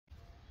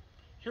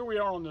Here we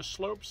are on the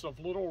slopes of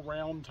Little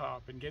Round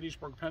Top in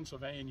Gettysburg,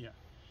 Pennsylvania.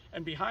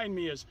 And behind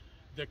me is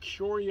the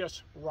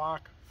Curious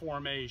Rock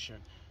Formation,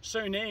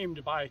 so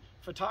named by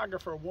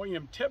photographer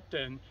William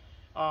Tipton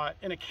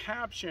in a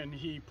caption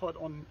he put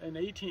on an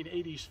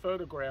 1880s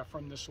photograph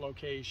from this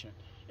location.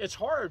 It's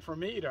hard for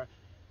me to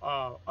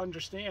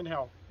understand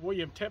how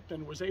William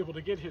Tipton was able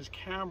to get his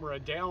camera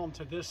down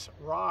to this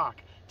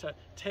rock to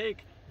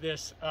take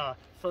this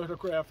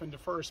photograph in the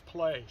first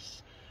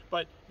place.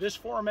 But this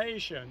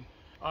formation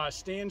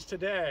stands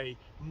today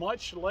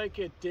much like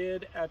it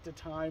did at the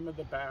time of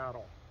the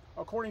battle.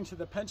 According to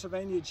the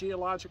Pennsylvania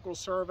Geological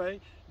Survey,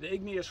 the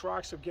igneous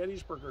rocks of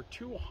Gettysburg are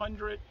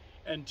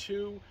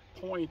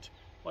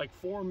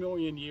 202.4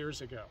 million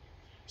years ago.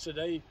 So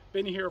they've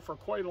been here for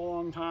quite a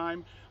long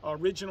time.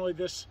 Originally,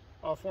 this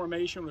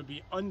formation would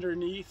be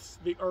underneath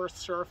the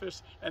Earth's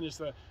surface, and as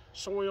the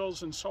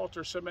soils and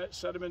salter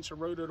sediments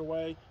eroded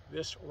away,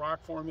 this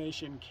rock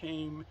formation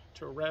came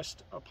to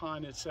rest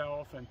upon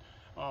itself. And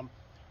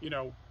you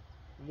know,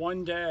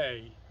 one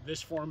day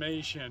this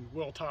formation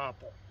will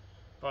topple.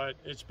 But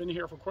it's been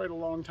here for quite a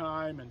long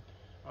time, and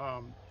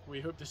we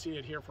hope to see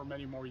it here for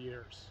many more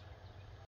years.